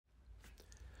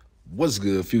What's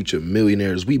good, future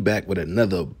millionaires? We back with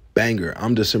another banger.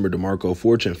 I'm December DeMarco,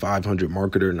 Fortune 500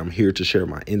 marketer, and I'm here to share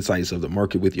my insights of the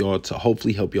market with y'all to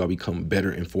hopefully help y'all become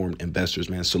better informed investors,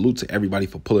 man. Salute to everybody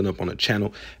for pulling up on the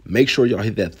channel. Make sure y'all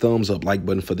hit that thumbs up like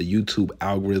button for the YouTube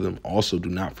algorithm. Also, do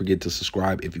not forget to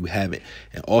subscribe if you haven't.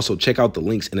 And also check out the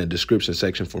links in the description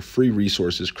section for free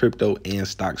resources, crypto and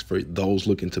stocks for those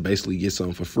looking to basically get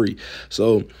something for free.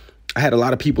 So I had a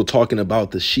lot of people talking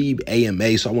about the Shiba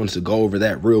AMA, so I wanted to go over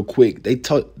that real quick. They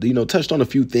touched on a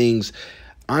few things.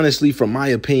 Honestly, from my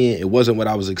opinion, it wasn't what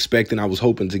I was expecting. I was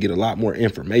hoping to get a lot more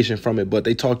information from it, but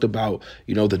they talked about,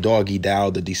 the doggy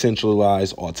DAO, the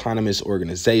decentralized autonomous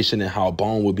organization, and how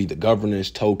Bone would be the governance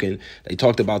token. They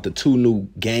talked about the two new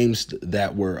games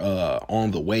that were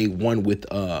on the way, one with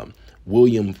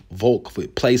William Volk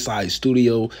with Playside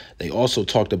Studio. They also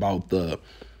talked about the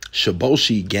Shiba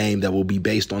game that will be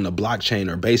based on the blockchain,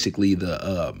 or basically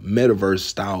the metaverse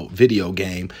style video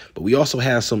game. But we also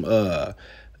have some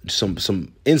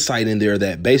insight in there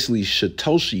that basically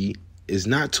Satoshi is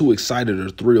not too excited or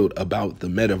thrilled about the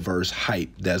metaverse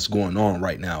hype that's going on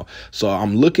right now. So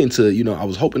I'm looking to, I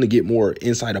was hoping to get more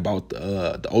insight about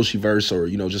the Oshiverse, or,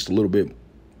 just a little bit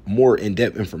more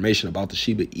in-depth information about the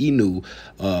Shiba Inu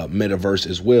metaverse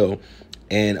as well.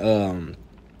 And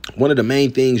one of the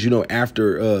main things,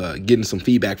 after getting some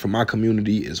feedback from my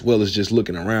community, as well as just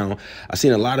looking around, I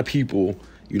seen a lot of people,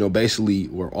 basically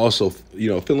were also,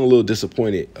 feeling a little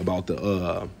disappointed about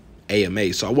the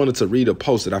AMA. So I wanted to read a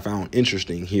post that I found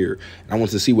interesting here, and I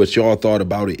want to see what y'all thought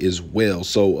about it as well.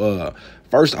 So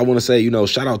first, I want to say,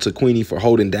 shout out to Queenie for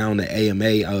holding down the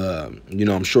AMA.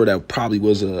 I'm sure that probably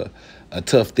was a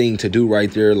tough thing to do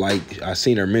right there. Like, I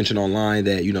seen her mention online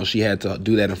that, she had to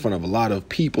do that in front of a lot of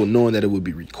people, knowing that it would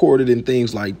be recorded and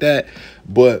things like that.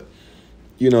 But,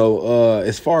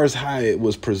 as far as how it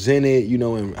was presented,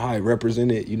 and how it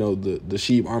represented, the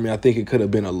Shiba Army, I think it could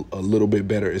have been a little bit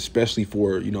better, especially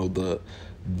for,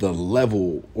 the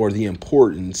level or the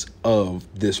importance of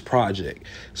this project.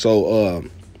 So,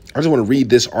 I just want to read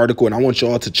this article, and I want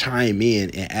y'all to chime in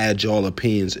and add y'all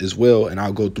opinions as well. And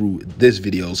I'll go through this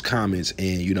video's comments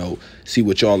and, see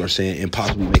what y'all are saying and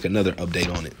possibly make another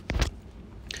update on it.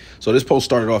 So this post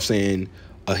started off saying,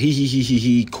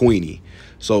 Queenie.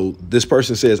 So this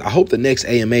person says, I hope the next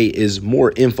AMA is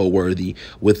more info worthy,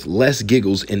 with less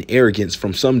giggles and arrogance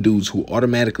from some dudes who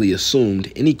automatically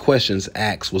assumed any questions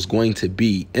asked was going to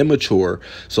be immature,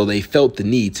 so they felt the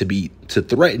need to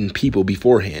threaten people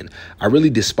beforehand. I really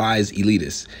despise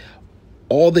elitists.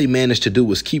 All they managed to do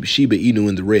was keep Shiba Inu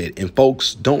in the red. And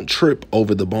folks, don't trip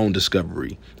over the Bone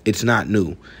discovery. It's not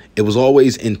new. It was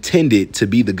always intended to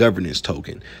be the governance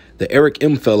token. The Eric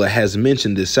M. fella has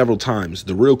mentioned this several times.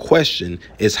 The real question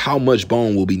is how much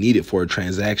Bone will be needed for a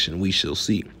transaction. We shall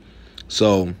see.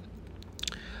 So,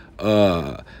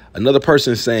 another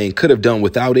person saying could have done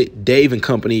without it. Dave and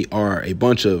company are a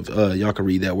bunch of, y'all can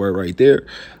read that word right there.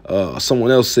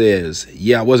 Someone else says,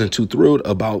 yeah, I wasn't too thrilled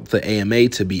about the AMA,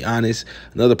 to be honest.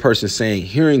 Another person saying,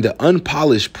 hearing the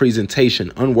unpolished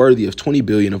presentation, unworthy of 20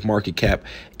 billion of market cap,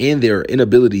 and their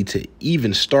inability to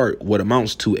even start what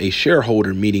amounts to a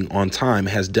shareholder meeting on time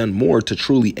has done more to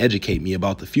truly educate me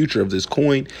about the future of this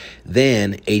coin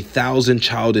than 1,000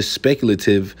 childish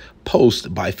speculative posts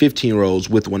by 15-year-olds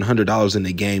with $100 in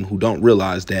the game who don't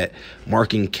realize the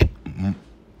market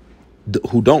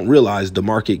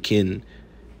can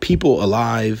people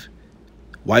alive,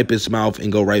 wipe its mouth,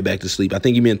 and go right back to sleep. I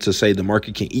think he meant to say the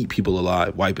market can eat people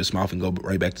alive, wipe its mouth, and go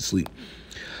right back to sleep.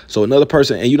 So another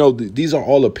person, and these are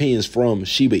all opinions from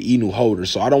Shiba Inu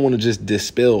holders, so I don't want to just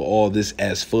dispel all this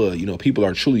as FUD. People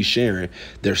are truly sharing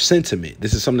their sentiment.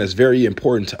 This is something that's very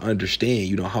important to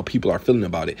understand, how people are feeling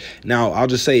about it. Now, I'll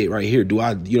just say it right here. Do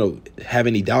I, have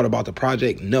any doubt about the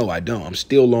project? No, I don't. I'm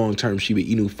still long-term Shiba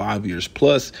Inu, 5 years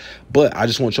plus, but I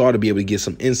just want y'all to be able to get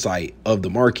some insight of the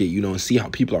market, and see how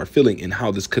people are feeling and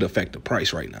how this could affect the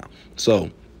price right now.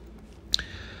 So,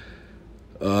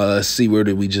 let's see, where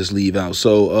did we just leave out?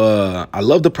 So I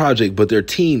love the project, but their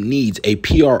team needs a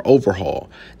PR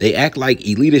overhaul. They act like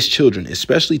elitist children,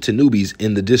 especially to newbies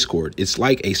in the Discord. It's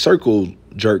like a circle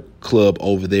jerk club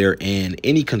over there, and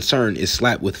any concern is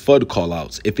slapped with FUD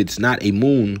callouts if it's not a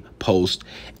moon post.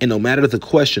 And no matter the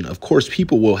question, of course,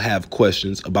 people will have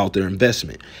questions about their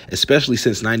investment, especially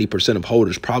since 90% of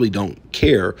holders probably don't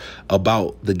care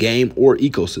about the game or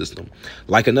ecosystem.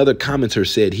 Like another commenter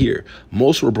said here,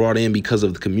 most were brought in because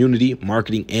of the community,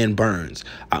 marketing, and burns.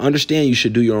 I understand you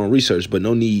should do your own research, but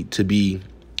no need to be,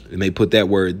 and they put that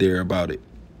word there about it.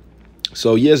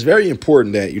 So yeah, it's very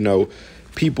important that,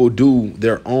 people do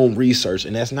their own research,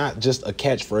 and that's not just a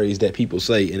catchphrase that people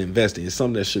say in investing. It's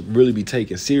something that should really be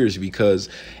taken seriously, because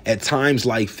at times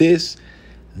like this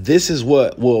is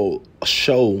what will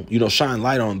show, shine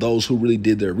light on those who really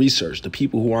did their research, the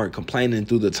people who aren't complaining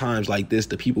through the times like this,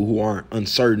 the people who aren't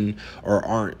uncertain or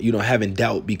aren't, having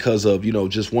doubt because of,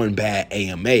 just one bad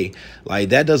AMA. Like,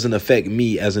 that doesn't affect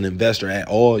me as an investor at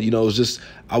all. It's just,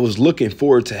 I was looking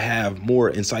forward to have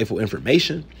more insightful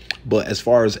information. But as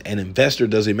far as an investor,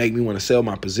 does it make me want to sell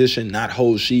my position, not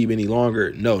hold SHIB any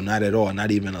longer? No, not at all.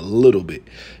 Not even a little bit.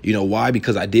 Why?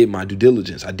 Because I did my due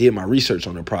diligence. I did my research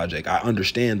on the project. I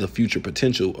understand the future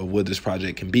potential of what this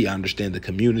project can be. I understand the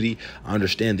community. I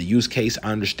understand the use case.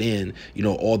 I understand,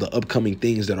 all the upcoming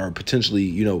things that are potentially,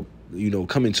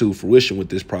 coming to fruition with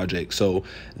this project. So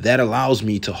that allows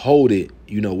me to hold it,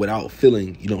 without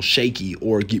feeling, shaky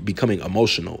or becoming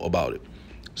emotional about it.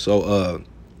 So,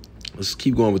 let's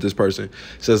keep going with this person.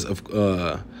 It says,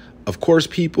 of course,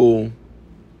 people.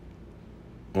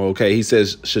 Okay, he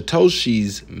says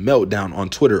Satoshi's meltdown on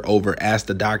Twitter over "Ask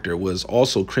the Doctor" was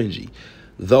also cringy,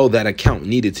 though that account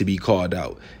needed to be called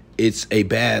out. It's a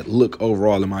bad look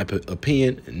overall, in my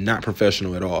opinion, not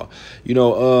professional at all.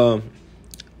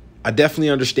 I definitely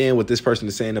understand what this person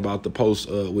is saying about the post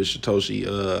with Satoshi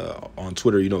on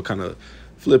Twitter, kind of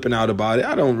flipping out about it.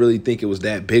 I don't really think it was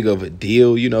that big of a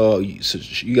deal. You got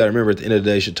to remember, at the end of the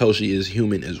day, Satoshi is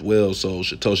human as well. So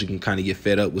Satoshi can kind of get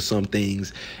fed up with some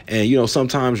things and,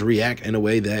 sometimes react in a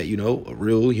way that, a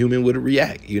real human would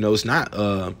react. It's not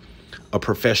a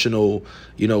professional,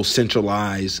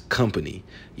 centralized company.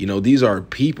 These are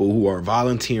people who are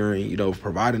volunteering,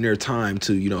 providing their time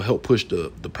to, help push the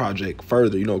project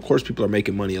further. Of course, people are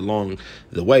making money along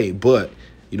the way, but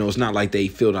it's not like they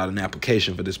filled out an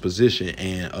application for this position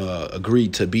and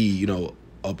agreed to be,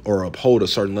 or uphold a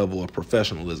certain level of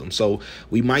professionalism. So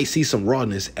we might see some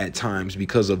rawness at times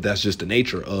because of that's just the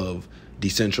nature of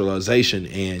decentralization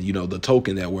and, the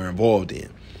token that we're involved in.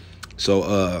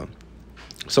 So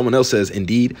someone else says,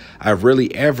 indeed, I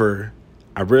rarely ever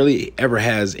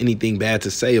has anything bad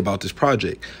to say about this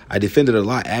project. I defended a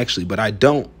lot, actually, but I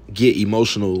don't get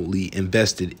emotionally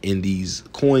invested in these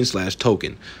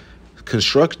coin/token.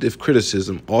 Constructive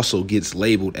criticism also gets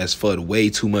labeled as FUD way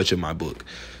too much in my book.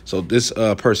 So this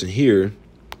person here,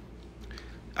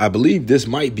 I believe this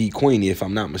might be Queenie if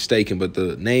I'm not mistaken, but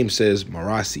the name says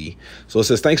Marasi. So it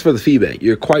says, thanks for the feedback.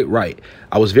 You're quite right.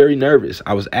 I was very nervous.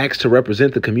 I was asked to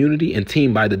represent the community and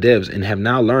team by the devs and have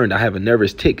now learned I have a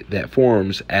nervous tic that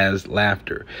forms as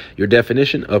laughter. Your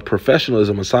definition of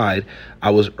professionalism aside, I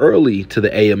was early to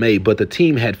the AMA, but the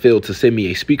team had failed to send me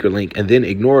a speaker link and then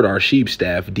ignored our SHIB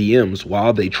staff DMs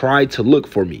while they tried to look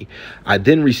for me. I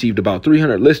then received about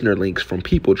 300 listener links from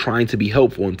people trying to be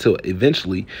helpful until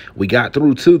eventually we got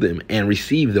through to them and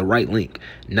received the right link.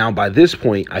 Now, by this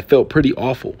point, I felt pretty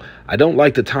awful. I don't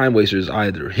like the time wasters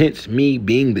either, hence me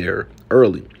being there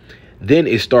early. Then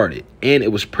it started, and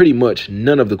it was pretty much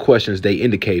none of the questions they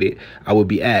indicated I would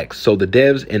be asked, so the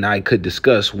devs and I could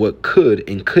discuss what could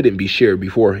and couldn't be shared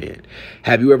beforehand.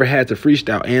 Have you ever had to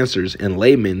freestyle answers in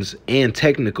layman's and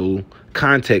technical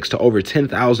context to over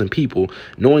 10,000 people,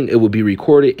 knowing it would be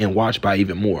recorded and watched by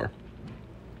even more?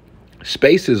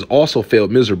 Spaces also failed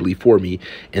miserably for me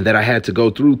in that I had to go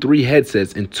through 3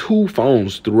 headsets and 2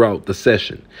 phones throughout the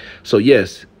session. So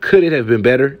yes, could it have been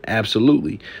better?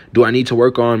 Absolutely. Do I need to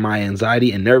work on my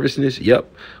anxiety and nervousness?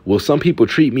 Yep. Will some people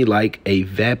treat me like a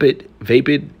vapid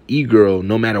e-girl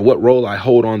no matter what role I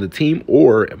hold on the team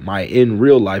or my in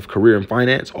real life career in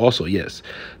finance? Also, yes.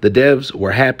 The devs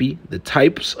were happy. The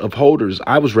types of holders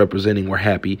I was representing were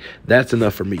happy. That's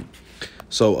enough for me.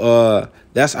 So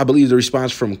that's, I believe, the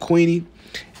response from Queenie.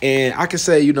 And I can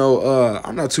say,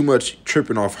 I'm not too much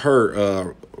tripping off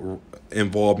her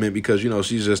involvement because,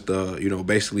 she's just,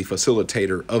 basically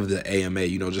facilitator of the AMA,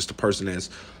 just a person that's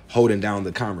holding down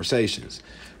the conversations.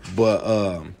 But,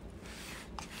 I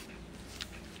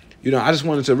just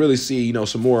wanted to really see,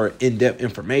 some more in-depth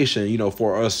information,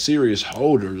 for us serious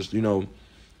holders.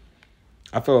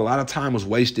 I feel a lot of time was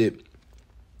wasted.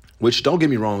 Which, don't get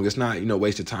me wrong, it's not,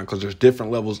 wasted time because there's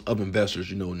different levels of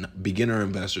investors, beginner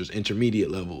investors,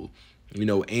 intermediate level,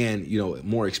 and,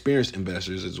 more experienced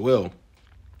investors as well.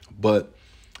 But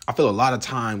I feel a lot of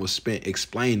time was spent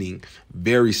explaining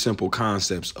very simple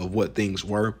concepts of what things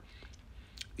were,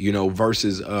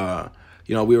 versus,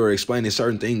 we were explaining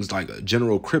certain things like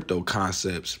general crypto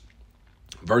concepts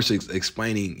versus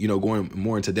explaining, going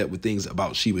more into depth with things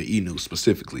about Shiba Inu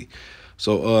specifically.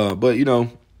 So, but,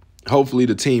 hopefully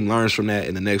the team learns from that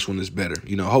and the next one is better.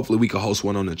 Hopefully we can host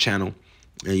one on the channel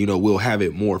And, we'll have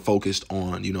it more focused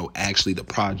on, actually the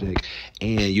project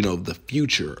and, the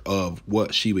future of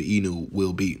what Shiba Inu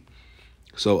will be.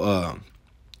 So,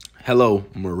 hello,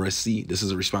 Marisi. This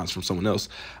is a response from someone else.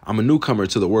 I'm a newcomer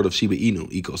to the world of Shiba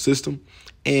Inu ecosystem,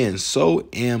 and so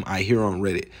am I here on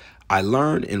Reddit. I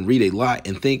learn and read a lot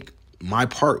and think my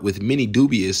part with many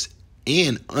dubious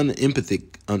and unempathetic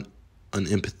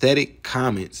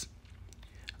comments.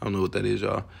 I don't know what that is,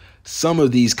 y'all. Some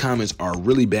of these comments are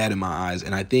really bad in my eyes,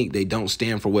 and I think they don't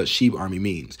stand for what Sheep Army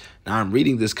means. Now, I'm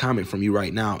reading this comment from you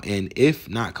right now, and if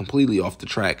not completely off the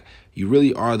track, you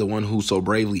really are the one who so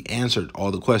bravely answered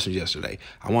all the questions yesterday.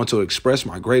 I want to express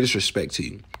my greatest respect to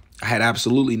you. I had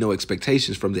absolutely no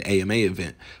expectations from the AMA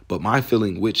event, but my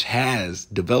feeling, which has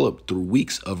developed through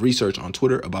weeks of research on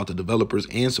Twitter about the developers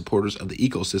and supporters of the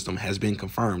ecosystem, has been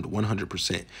confirmed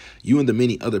 100%. You and the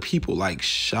many other people like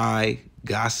Shy,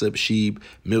 Gossip, Sheeb,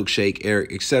 Milkshake,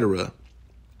 Eric, etc.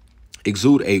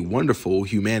 exude a wonderful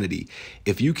humanity,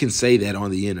 if you can say that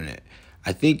on the internet.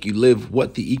 I think you live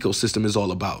what the ecosystem is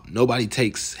all about. Nobody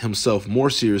takes himself more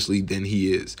seriously than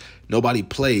he is. Nobody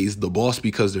plays the boss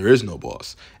because there is no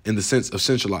boss, in the sense of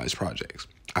centralized projects.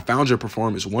 I found your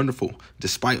performance wonderful,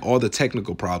 despite all the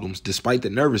technical problems, despite the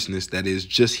nervousness that is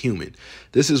just human.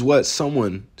 This is what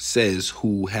someone says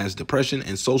who has depression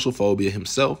and social phobia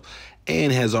himself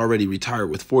and has already retired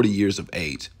with 40 years of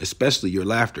age, especially your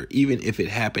laughter, even if it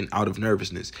happened out of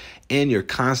nervousness, and your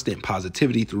constant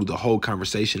positivity through the whole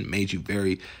conversation made you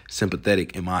very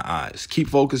sympathetic in my eyes. Keep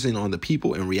focusing on the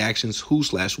people and reactions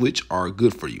who/which are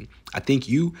good for you. I think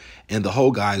you and the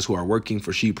whole guys who are working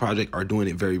for She Project are doing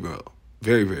it very well.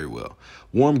 Very, very well.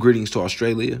 Warm greetings to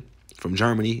Australia from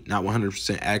Germany. Not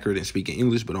 100% accurate in speaking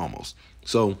English, but almost.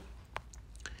 So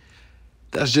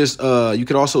that's just, you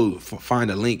could also find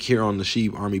a link here on the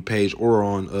Sheep Army page or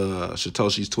on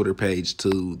Satoshi's Twitter page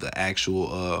to the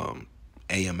actual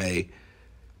AMA.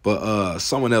 But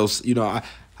someone else, I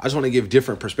just want to give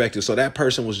different perspectives. So that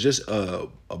person was just a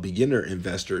beginner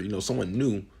investor, someone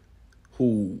new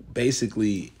who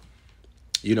basically,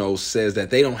 says that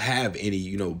they don't have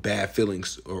any, bad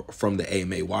feelings from the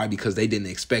AMA. Why? Because they didn't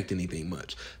expect anything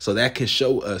much. So that can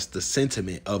show us the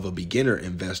sentiment of a beginner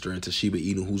investor into Shiba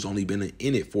Inu who's only been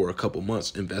in it for a couple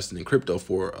months, investing in crypto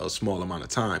for a small amount of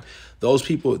time. Those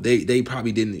people, they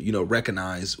probably didn't,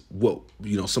 recognize what,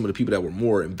 some of the people that were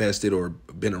more invested or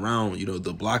been around,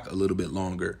 the block a little bit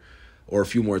longer or a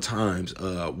few more times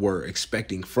were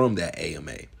expecting from that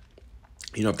AMA.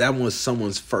 If that was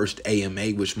someone's first AMA,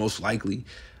 which most likely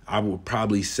I would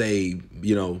probably say,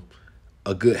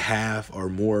 a good half or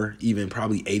more, even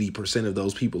probably 80% of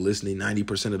those people listening,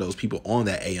 90% of those people on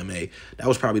that AMA, that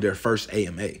was probably their first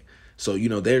AMA. So,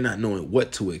 they're not knowing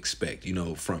what to expect,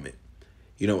 from it.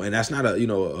 And that's not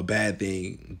a bad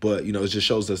thing, but, it just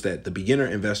shows us that the beginner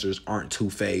investors aren't too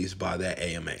fazed by that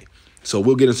AMA. So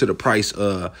we'll get into the price,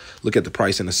 look at the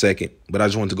price in a second, but I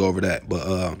just wanted to go over that.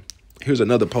 But here's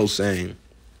another post saying,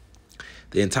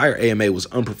 the entire AMA was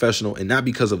unprofessional and not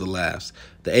because of the laughs.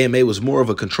 The AMA was more of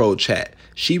a controlled chat.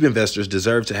 Sheep investors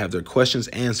deserve to have their questions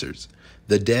answered.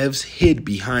 The devs hid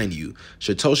behind you.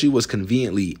 Satoshi was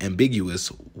conveniently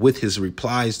ambiguous with his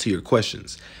replies to your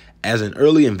questions. As an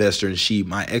early investor in Sheep,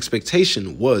 my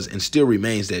expectation was and still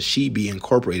remains that Sheep be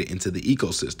incorporated into the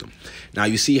ecosystem. Now,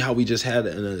 you see how we just had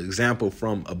an example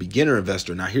from a beginner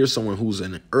investor. Now, here's someone who's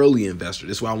an early investor.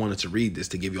 This is why I wanted to read this,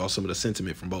 to give you all some of the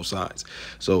sentiment from both sides.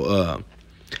 So,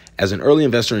 as an early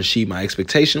investor in Sheep, my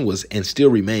expectation was and still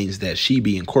remains that Sheep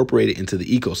be incorporated into the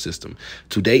ecosystem.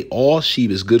 Today, all Sheep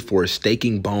is good for is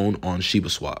staking Bone on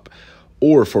ShibaSwap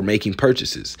or for making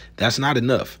purchases. That's not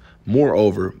enough.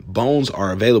 Moreover, bones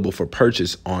are available for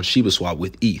purchase on ShibaSwap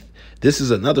with ETH. This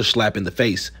is another slap in the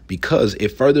face because it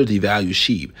further devalues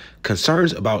Sheep.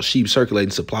 Concerns about Sheep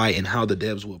circulating supply and how the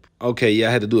devs will... Okay, yeah,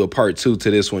 I had to do a part 2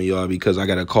 to this one, y'all, because I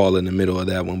got a call in the middle of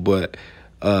that one. But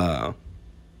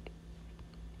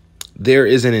there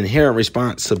is an inherent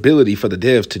responsibility for the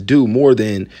devs to do more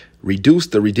than reduce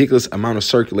the ridiculous amount of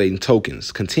circulating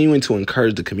tokens, continuing to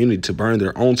encourage the community to burn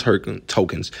their own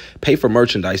tokens, pay for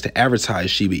merchandise to advertise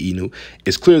Shiba Inu.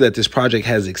 It's clear that this project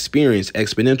has experienced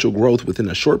exponential growth within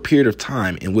a short period of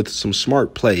time, and with some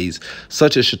smart plays,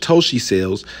 such as Satoshi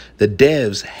sales, the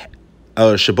devs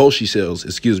Shiboshi sales,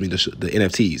 the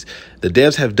NFTs. The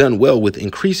devs have done well with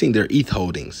increasing their ETH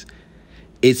holdings.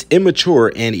 It's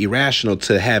immature and irrational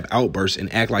to have outbursts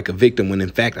and act like a victim when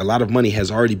in fact a lot of money has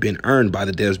already been earned by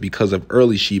the devs because of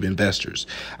early Shiba investors.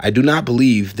 I do not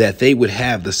believe that they would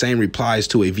have the same replies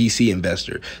to a VC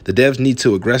investor. The devs need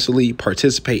to aggressively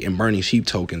participate in burning SHIB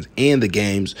tokens, and the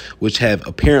games, which have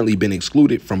apparently been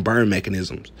excluded from burn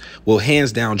mechanisms, will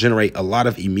hands down generate a lot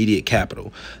of immediate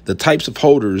capital. The types of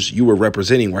holders you were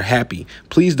representing were happy.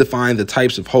 Please define the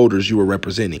types of holders you were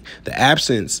representing. The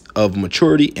absence of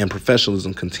maturity and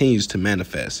professionalism continues to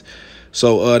manifest.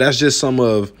 So that's just some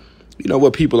of,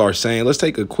 what people are saying. Let's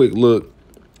take a quick look.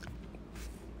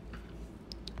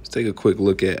 Let's take a quick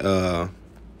look at the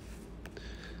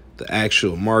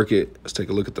actual market. Let's take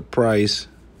a look at the price.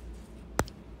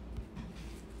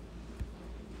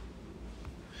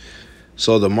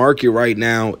 So the market right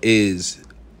now is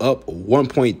up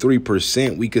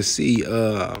 1.3%. We could see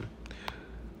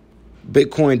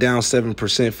Bitcoin down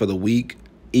 7% for the week.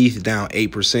 ETH down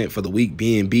 8% for the week.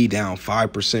 BNB down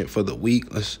 5% for the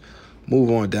week. Let's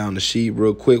move on down the sheet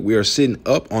real quick. We are sitting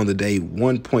up on the day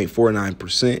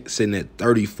 1.49%, sitting at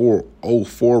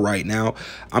 34.04 right now.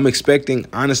 I'm expecting,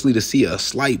 honestly, to see a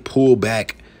slight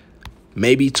pullback,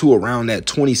 maybe to around that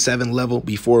 27 level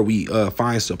before we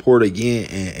find support again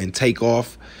and take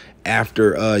off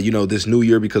after this new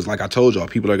year, because like I told y'all,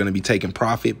 people are going to be taking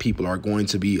profit. People are going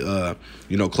to be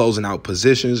closing out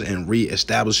positions and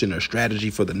re-establishing their strategy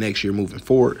for the next year moving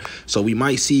forward. So we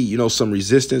might see some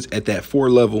resistance at that 4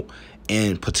 level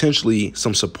and potentially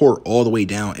some support all the way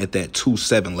down at that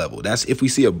 2.7 level. That's if we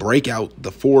see a breakout. The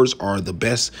 4s are the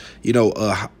best,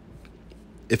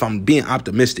 if I'm being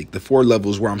optimistic, the 4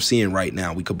 levels where I'm seeing right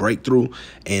now, we could break through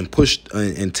and push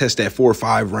and test that 4 or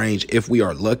 5 range if we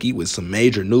are lucky with some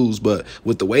major news. But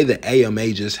with the way the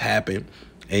AMA just happened,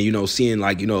 and seeing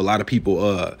like a lot of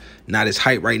people not as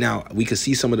hype right now, we could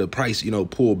see some of the price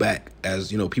pull back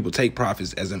as people take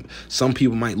profits, as in some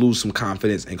people might lose some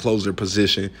confidence and close their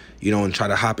position and try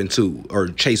to hop into or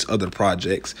chase other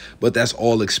projects. But that's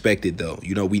all expected though.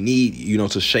 We need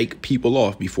to shake people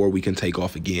off before we can take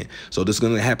off again. So this is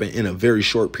going to happen in a very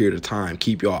short period of time.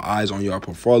 Keep y'all eyes on your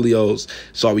portfolios.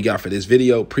 That's all we got for this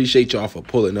video. Appreciate y'all for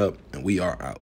pulling up, and we are out.